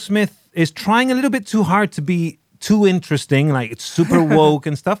think Willow Smith is trying a little bit too hard to be too interesting, like it's super woke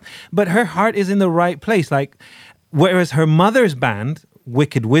and stuff, but her heart is in the right place. Like, whereas her mother's band,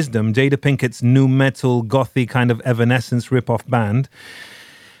 Wicked Wisdom, Jada Pinkett's new metal, gothy kind of Evanescence rip-off band,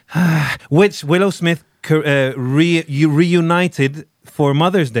 which Willow Smith reunited for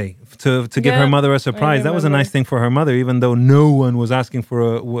Mother's Day to give her mother a surprise. That was a nice thing for her mother, even though no one was asking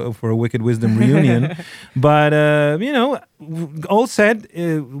for a Wicked Wisdom reunion. But all said,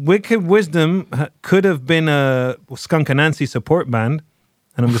 Wicked Wisdom could have been a Skunk Anansie support band,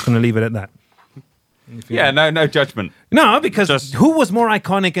 and I'm just going to leave it at that. No judgment. No, because who was more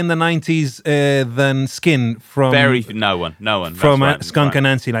iconic in the 90s than Skin from... No one. From Skunk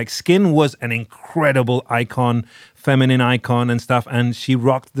Anansie. Like, Skin was an incredible icon, feminine icon and stuff, and she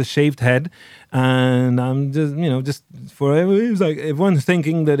rocked the shaved head. And I'm just forever, it was like, everyone's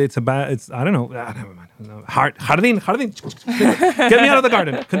thinking that it's I don't know. Hardin, get me out of the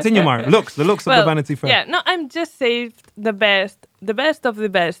garden. Continue, Mar. The looks of the Vanity Fair. Yeah, no, I'm just saved the best of the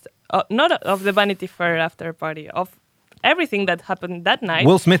best. Not of the Vanity Fair after party, of everything that happened that night.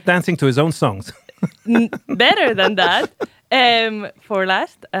 Will Smith dancing to his own songs. Better than that. For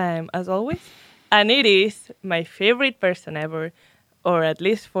last, as always. And it is my favorite person ever, or at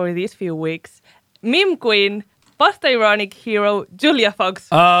least for these few weeks, meme queen, post-ironic hero, Julia Fox.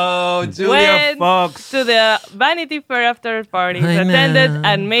 Oh, Julia Fox. To the Vanity Fair after party, attended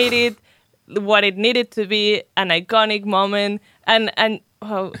and made it what it needed to be, an iconic moment. And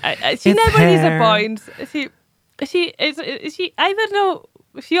she never disappoints. She I don't know.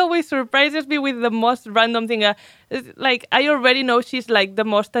 She always surprises me with the most random thing. Like, I already know she's like the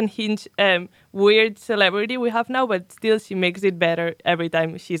most unhinged, weird celebrity we have now, but still she makes it better every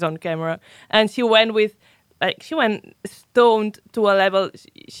time she's on camera. And she went stoned to a level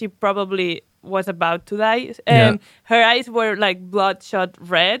she probably was about to die. Her eyes were like bloodshot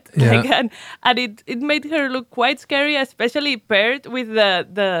red, and it made her look quite scary, especially paired with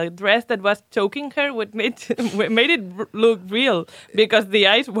the dress that was choking her, which made it look real because the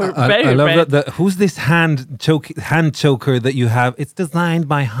eyes were very red. I love that. Who's this hand choker that you have? It's designed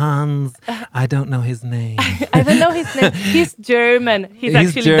by Hans. I don't know his name. I don't know his name. He's German. He's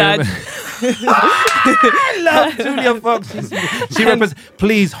actually German. Dutch. I love Julia Fox. She represents.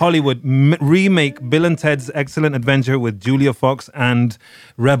 Please, Hollywood, remake Bill and Ted's Excellent Adventure with Julia Fox and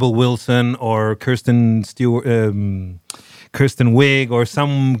Rebel Wilson or Kirsten Wiig or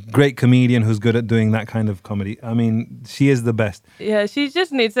some great comedian who's good at doing that kind of comedy. I mean, she is the best. Yeah, she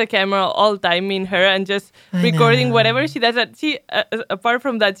just needs a camera all time in her and just recording whatever she does. She, apart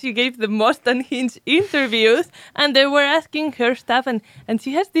from that, she gave the most unhinged interviews, and they were asking her stuff, and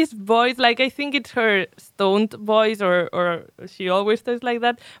she has this voice, like I think it's her stoned voice, or she always does like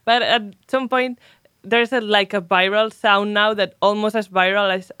that. But at some point, there's a viral sound now that almost as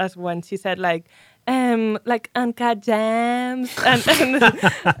viral as when she said like Uncut Gems, and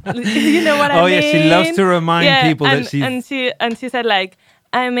you know what I mean? Oh yeah, she loves to remind people that she... And she said like,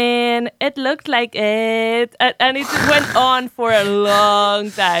 I mean, it looked like it, and it went on for a long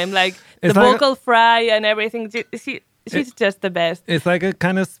time, like the vocal fry and everything. She's just the best. It's like a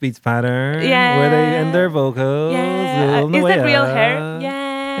kind of speech pattern where they end their vocals. Yeah. Is it real hair?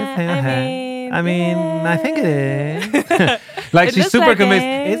 Yeah. It's real hair. I think it is. Like she's super convinced.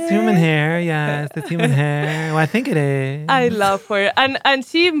 It's human hair. Yes, it's human hair. Well, I think it is. I love her. And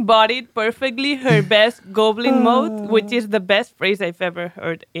she embodied perfectly her best goblin mode, which is the best phrase I've ever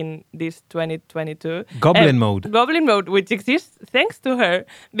heard in this 2022. Goblin mode. Goblin mode, which exists thanks to her.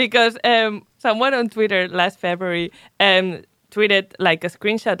 Because someone on Twitter last February tweeted like a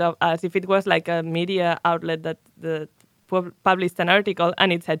screenshot of as if it was like a media outlet that published an article,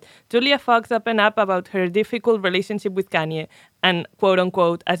 and it said, Julia Fox opened up about her difficult relationship with Kanye, and quote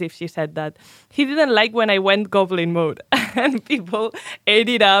unquote, as if she said that, he didn't like when I went goblin mode. And people ate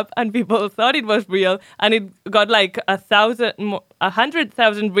it up, and people thought it was real, and it got like 100,000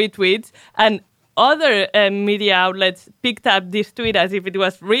 retweets, and other media outlets picked up this tweet as if it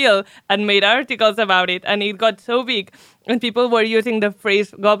was real and made articles about it, and it got so big, and people were using the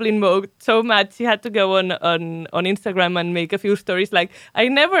phrase goblin mode so much she had to go on Instagram and make a few stories like, I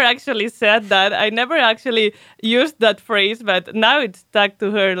never actually said that, I never actually used that phrase, but now it's stuck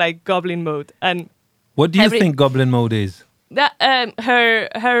to her like goblin mode. And what do you think goblin mode is? That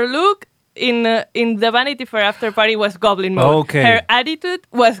her look in the Vanity Fair after party was goblin mode. Okay. Her attitude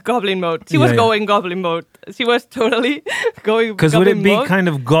was goblin mode. She was going goblin mode. She was totally going goblin mode. Because would it be kind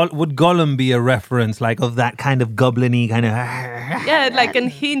of, would Gollum be a reference like of that kind of goblin-y kind of... Yeah, like a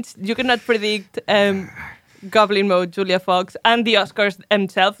hint. You cannot predict goblin mode, Julia Fox, and the Oscars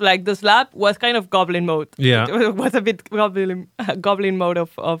themselves. Like the slap was kind of goblin mode. Yeah. It was a bit goblin mode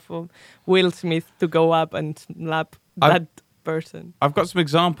of Will Smith to go up and slap that person. I've got some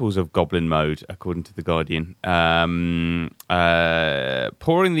examples of goblin mode, according to The Guardian.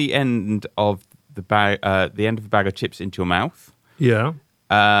 Pouring the end of a bag of chips into your mouth. Yeah.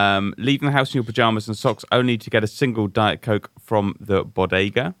 Leaving the house in your pajamas and socks only to get a single Diet Coke from the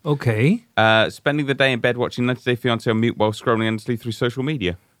bodega. Okay. Spending the day in bed watching 90 Day Fiancé on mute while scrolling endlessly through social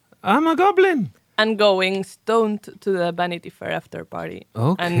media. I'm a goblin. And going stoned to the Vanity Fair after party.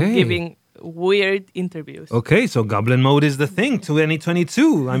 Okay. And giving weird interviews. Okay, so goblin mode is the thing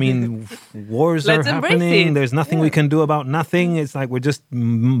 2022. I mean, wars are happening. There's nothing we can do about nothing. It's like we're just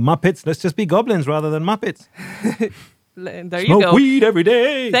Muppets. Let's just be goblins rather than Muppets. There you Smoke go. weed every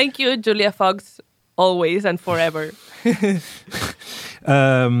day. Thank you, Julia Fox, always and forever.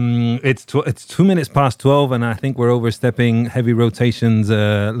 It's 2 minutes past 12, and I think we're overstepping Heavy Rotation's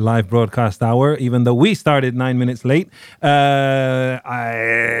live broadcast hour, even though we started 9 minutes late.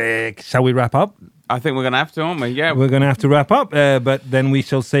 Shall we wrap up? I think we're going to have to, aren't we? Yeah. We're going to have to wrap up, but then we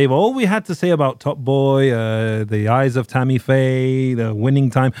shall save all we had to say about Top Boy, the eyes of Tammy Faye, the winning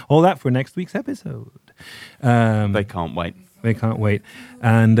time, all that for next week's episode. They can't wait. They can't wait.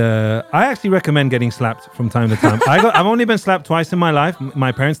 And I actually recommend getting slapped from time to time. I've only been slapped twice in my life.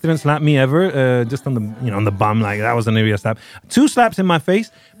 My parents didn't slap me ever, just on the on the bum. Like that was an area slap. 2 slaps in my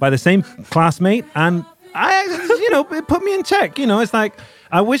face by the same classmate, and it put me in check. It's like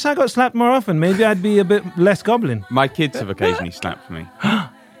I wish I got slapped more often. Maybe I'd be a bit less goblin. My kids have occasionally slapped me.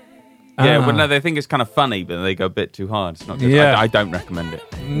 Yeah, well, no, they think it's kind of funny, but they go a bit too hard. It's not good. Yeah. I don't recommend it.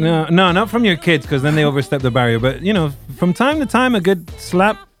 No, not from your kids, because then they overstep the barrier. But, from time to time, a good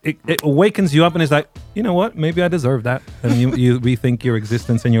slap, it awakens you up and it's like, you know what? Maybe I deserve that. And you rethink your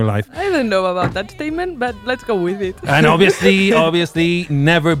existence and your life. I don't know about that statement, but let's go with it. And obviously,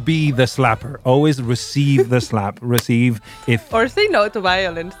 never be the slapper. Always receive the slap. Receive if... Or say no to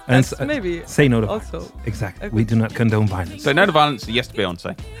violence. That's maybe say no to also violence. Exactly. We do not condone violence. So no to violence, yes to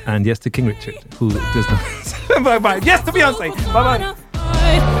Beyonce. And yes to King Richard, who does not... Bye-bye. Yes to Beyonce. Bye-bye.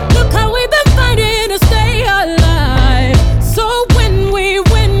 Look how we've been fighting to stay alive. So when we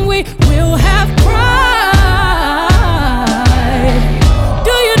will have pride.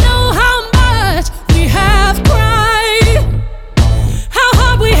 Do you know how much we have cried? How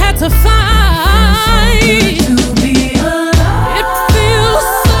hard we had to fight to be alive. It feels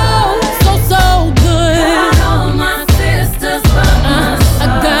so good. Got all my sisters by my side. I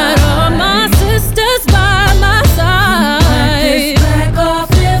got all my sisters by my side. Black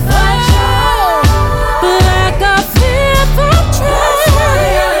off if I try. Black off if I try.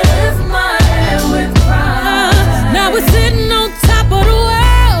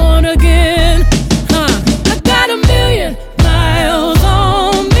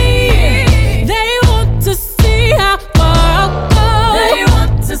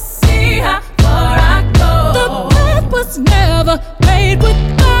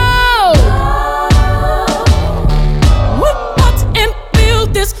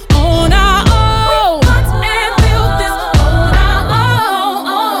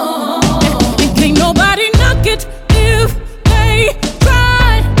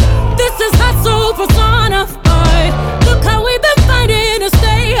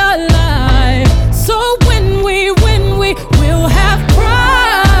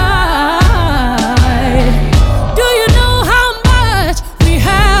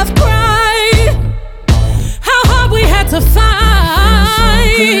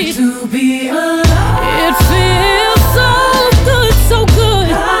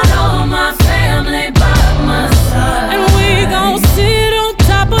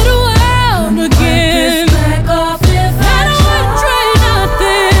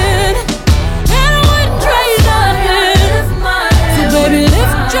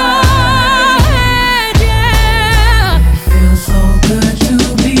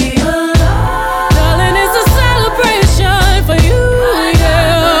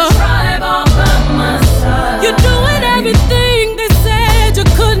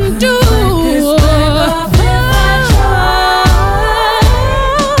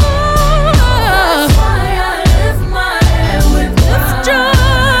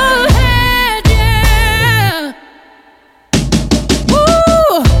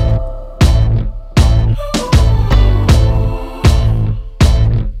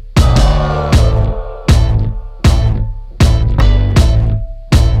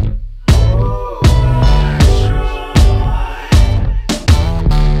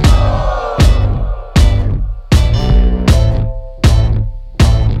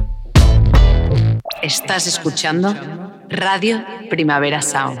 Estás escuchando Radio Primavera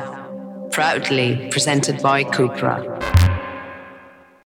Sound, proudly presented by Cupra.